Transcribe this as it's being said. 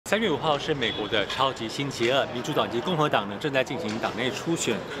3月5号是美国的超级星期二，民主党及共和党呢正在进行党内初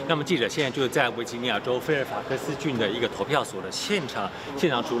选。那么记者现在就是在维吉尼亚州菲尔法克斯郡的一个投票所的现场。现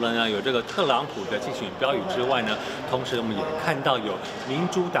场除了呢有这个特朗普的竞选标语之外呢，同时我们也看到有民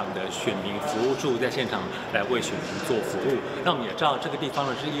主党的选民服务处在现场来为选民做服务。那我们也知道这个地方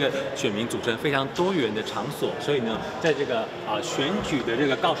呢是一个选民组成非常多元的场所，所以呢在这个选举的这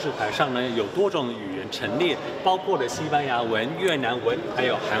个告示牌上呢有多种语言陈列，包括了西班牙文、越南文还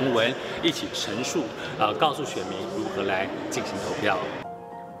有韩文一起陈述，告诉选民如何来进行投票。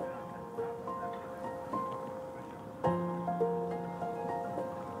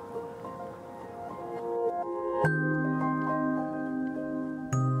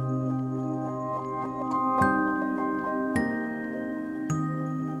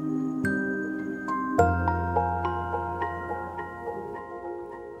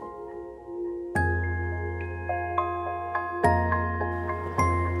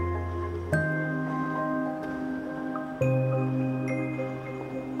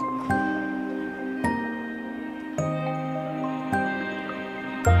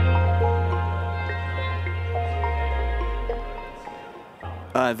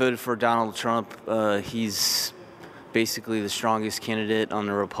I voted for Donald Trump. He's basically the strongest candidate on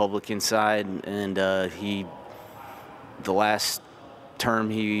the Republican side, and the last term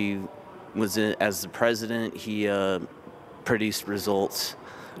he was in as the president, he produced results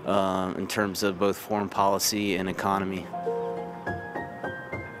in terms of both foreign policy and economy.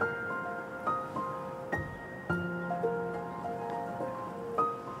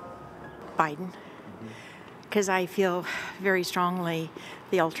 Biden. Because I feel very strongly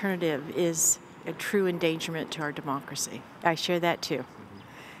the alternative is a true endangerment to our democracy. I share that too.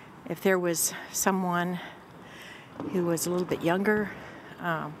 If there was someone who was a little bit younger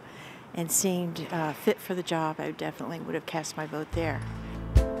and seemed fit for the job, I definitely would have cast my vote there.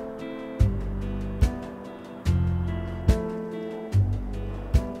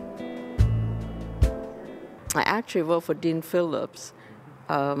 I actually vote for Dean Phillips.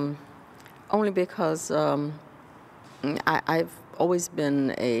 Only because I've always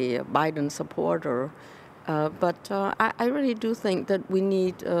been a Biden supporter, but I really do think that we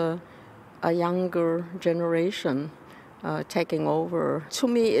need a younger generation taking over. To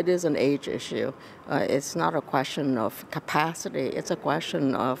me, it is an age issue. It's not a question of capacity. It's a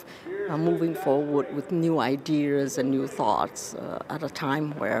question of moving forward with new ideas and new thoughts at a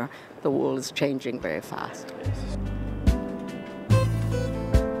time where the world is changing very fast.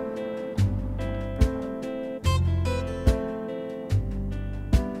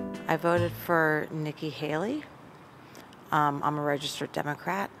 I voted for Nikki Haley. I'm a registered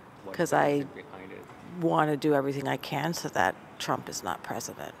Democrat because I want to do everything I can so that Trump is not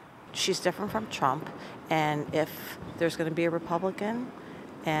president. She's different from Trump, and if there's going to be a Republican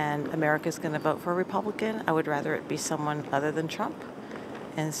and America's going to vote for a Republican, I would rather it be someone other than Trump.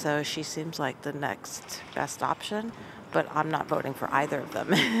 And so she seems like the next best option. But I'm not voting for either of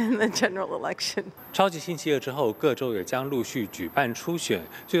them in the general election. 超级星期二之后，各州也将陆续举办初选，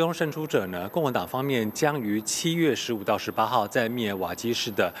最终胜出者呢，共和党方面将于7月15到18号在密尔瓦基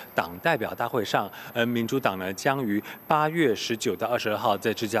市的党代表大会上，而民主党呢将于8月19到22号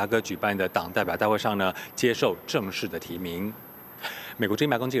在芝加哥举办的党代表大会上呢接受正式的提名。美国之音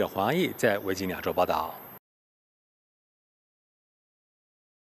白宫记者黄耀毅在维吉尼亚州报道。